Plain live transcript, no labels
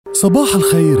صباح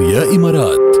الخير يا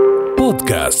إمارات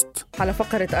بودكاست. على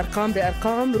فقرة أرقام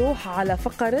بأرقام روح على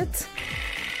فقرة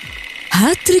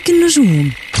هاتريك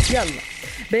النجوم. يلا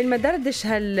بين ما دردش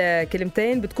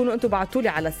هالكلمتين بتكونوا انتوا بعتولي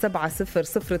على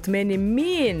 7008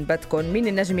 مين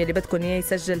النجم اللي بدكن اياه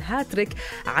يسجل هاتريك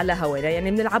على هوانا.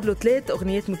 يعني بنلعب له 3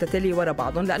 أغنيات متتالية ورا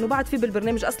بعضهم، لأنه بعد في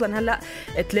بالبرنامج أصلا هلأ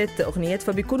 3 أغنيات،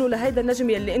 فبيكونوا لهيدا النجم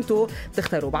اللي انتوا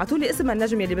بتختاروه. بعتولي اسم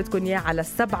النجم اللي بدكن اياه على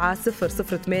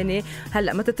 7008.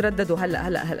 هلأ ما تترددوا، هلأ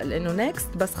لأنه نيكست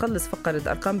بس خلص فقرة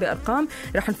أرقام بأرقام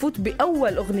رح نفوت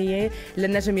بأول أغنية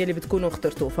للنجم اللي بتكونوا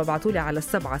اخترتوه. فبعتولي على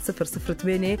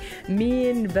 7008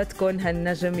 مين بدكن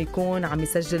هالنجم يكون عم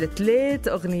يسجل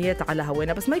 3 أغنيات على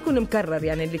هوانا، بس ما يكون مكرر.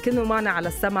 يعني اللي كانوا معنا على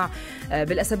السمع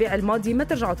بالأسابيع الماضية ما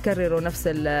ترجعوا تكرروا نفس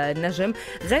النجم،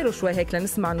 غيروا شوي هيك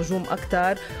لنسمع نجوم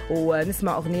أكتر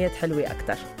ونسمع أغنيات حلوة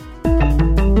أكتر.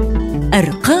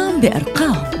 أرقام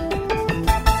بأرقام.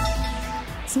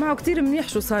 اسمعوا كتير منيح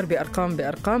شو صار بأرقام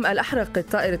بأرقام. أحرقت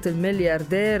طائرة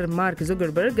الملياردير مارك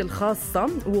زوكربيرغ الخاصة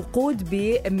وقود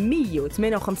ب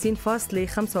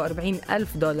 $158.45 ألف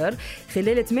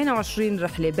خلال 28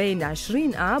 رحلة بين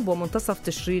 20 آب ومنتصف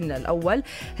تشرين الأول.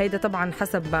 هيدا طبعا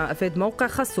حسب ما أفاد موقع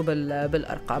خاصه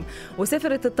بالأرقام.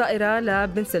 وسافرت الطائرة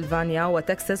لبنسلفانيا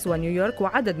وتكساس ونيويورك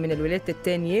وعدد من الولايات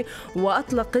الثانية،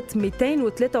 وأطلقت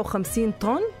 253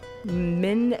 طن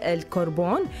من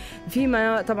الكربون،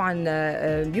 فيما طبعا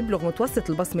يبلغ متوسط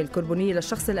البصمة الكربونية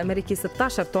للشخص الأمريكي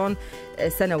 16 طن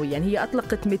سنويا. هي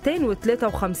أطلقت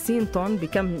 253 طن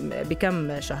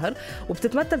بكم شهر.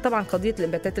 وبتتمثل طبعا قضية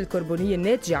الانبعاثات الكربونية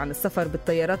الناتجة عن السفر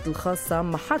بالطيارات الخاصة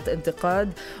محط انتقاد.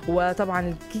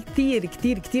 وطبعا كتير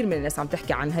من الناس عم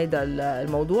تحكي عن هيدا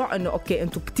الموضوع، انه اوكي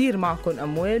انتم كتير معكم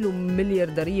اموال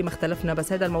ومليارديرية ما اختلفنا،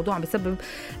 بس هذا الموضوع عم بيسبب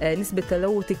نسبة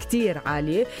تلوث كتير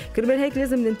عالية. كرمال هيك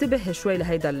لازم ننتبه شوي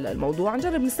لهيدا الموضوع،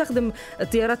 نجرب نستخدم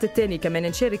الطيارات التانية كمان،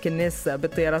 نشارك الناس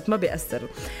بالطيارات ما بيأثر.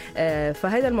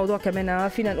 فهذا الموضوع كمان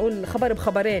فينا نقول خبر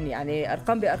بخبرين، يعني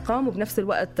أرقام بأرقام وبنفس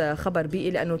الوقت خبر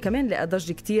بيئي، لأنه كمان لقى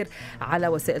ضجة كتير على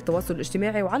وسائل التواصل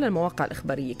الاجتماعي وعلى المواقع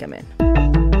الإخبارية كمان.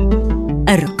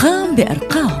 أرقام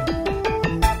بأرقام.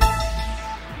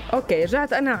 اوكي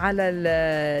رجعت انا على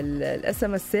الاس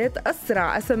ام اسات.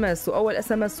 اسرع اس ام اس واول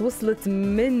اس ام اس وصلت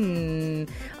من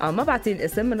ما بعطي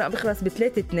الاسم، من رقم بخلص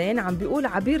ب32 عم بيقول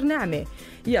عبير نعمه.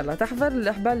 يلا تحضر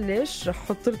الاحبال، ليش رح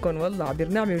احط لكم والله عبير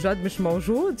نعمه وجاد مش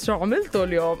موجود، شو عملتوا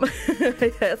اليوم؟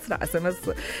 هي اسرع اس ام اس.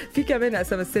 في كمان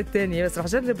اس ام اسات ثانيه بس رح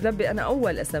جرب نبي انا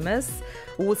اول اس ام اس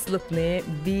وصلتني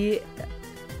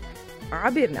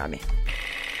بعبير نعمه.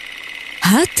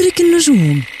 هاتريك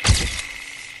النجوم.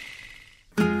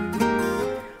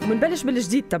 ومنبلش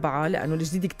بالجديد تبعها، لأنه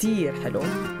الجديد كتير حلو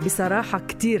بصراحة،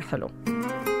 كتير حلو،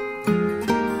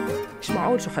 مش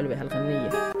معقول شو حلوة هالغنية.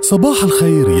 صباح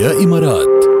الخير يا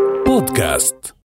إمارات بودكاست.